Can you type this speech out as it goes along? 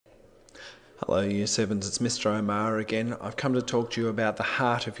Hello Year 7s, it's Mr. Omar again. I've come to talk to you about the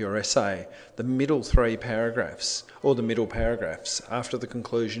heart of your essay, the middle three paragraphs, or the middle paragraphs, after the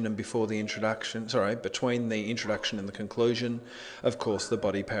conclusion and before the introduction, between the introduction and the conclusion, of course the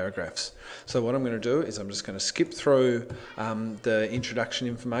body paragraphs. So what I'm going to do is I'm just going to skip through the introduction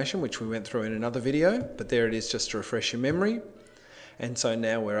information, which we went through in another video, but there it is just to refresh your memory. And so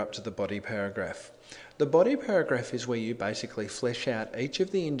now we're up to the body paragraph. The body paragraph is where you basically flesh out each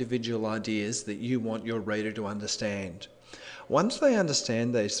of the individual ideas that you want your reader to understand. Once they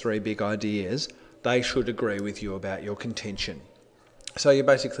understand these three big ideas, they should agree with you about your contention. So you're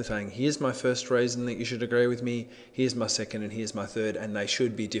basically saying, here's my first reason that you should agree with me, here's my second, and here's my third, and they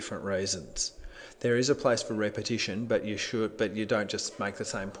should be different reasons. There is a place for repetition, but you don't just make the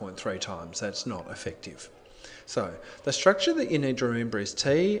same point 3 times. That's not effective. So, the structure that you need to remember is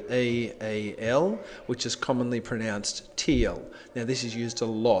TEEL, which is commonly pronounced TEEL. Now, this is used a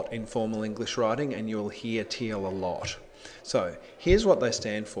lot in formal English writing, and you'll hear TEEL a lot. So, here's what they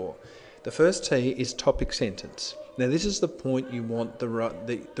stand for. The first T is topic sentence. Now, this is the point you want the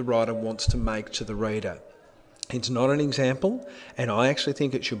writer wants to make to the reader. It's not an example, and I actually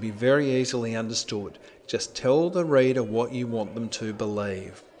think it should be very easily understood. Just tell the reader what you want them to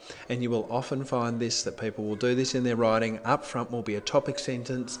believe. And you will often find this, that people will do this in their writing. Up front will be a topic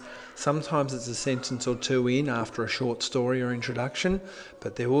sentence. Sometimes it's a sentence or two in after a short story or introduction,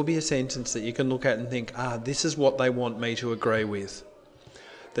 but there will be a sentence that you can look at and think, this is what they want me to agree with.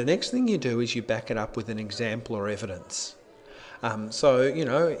 The next thing you do is you back it up with an example or evidence. Here's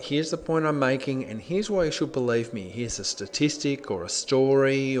the point I'm making, and here's why you should believe me. Here's a statistic or a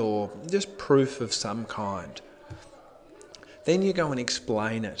story or just proof of some kind. Then you go and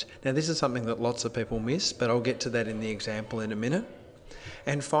explain it. Now, this is something that lots of people miss, but I'll get to that in the example in a minute.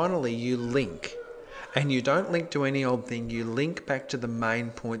 And finally, you link. And you don't link to any old thing, you link back to the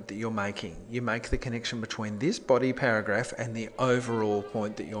main point that you're making. You make the connection between this body paragraph and the overall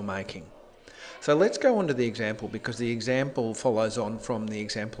point that you're making. So let's go on to the example, because the example follows on from the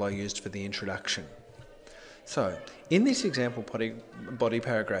example I used for the introduction. So, in this example body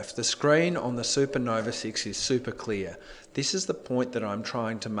paragraph, the screen on the Supernova 6 is super clear. This is the point that I'm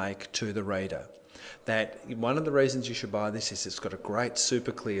trying to make to the reader. That one of the reasons you should buy this is it's got a great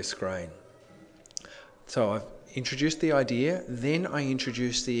super clear screen. So I've introduced the idea, then I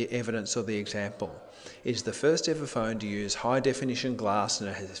introduce the evidence or the example. It's the first ever phone to use high definition glass, and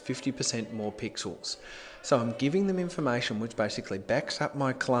it has 50% more pixels. So I'm giving them information which basically backs up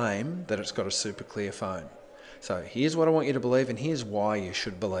my claim that it's got a super clear phone. So here's what I want you to believe, and here's why you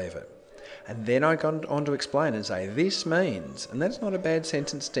should believe it. And then I go on to explain and say, this means, and that's not a bad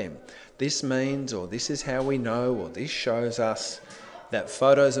sentence stem, this means, or this is how we know, or this shows us that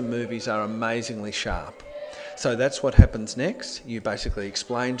photos and movies are amazingly sharp. So that's what happens next. You basically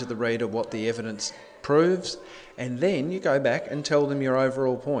explain to the reader what the evidence proves, and then you go back and tell them your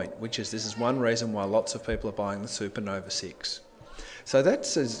overall point, which is this is one reason why lots of people are buying the Supernova 6. So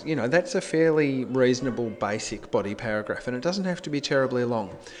that's a fairly reasonable basic body paragraph, and it doesn't have to be terribly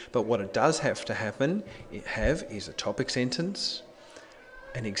long. But what it does have to have is a topic sentence,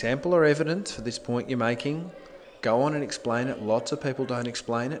 an example or evidence for this point you're making. Go on and explain it. Lots of people don't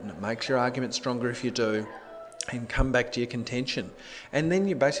explain it, and it makes your argument stronger if you do. And come back to your contention. And then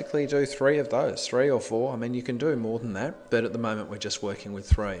you basically do 3 of those, 3 or 4. I mean, you can do more than that, but at the moment we're just working with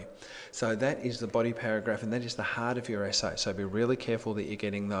 3. So that is the body paragraph, and that is the heart of your essay. So be really careful that you're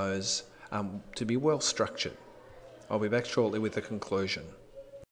getting those to be well structured. I'll be back shortly with the conclusion.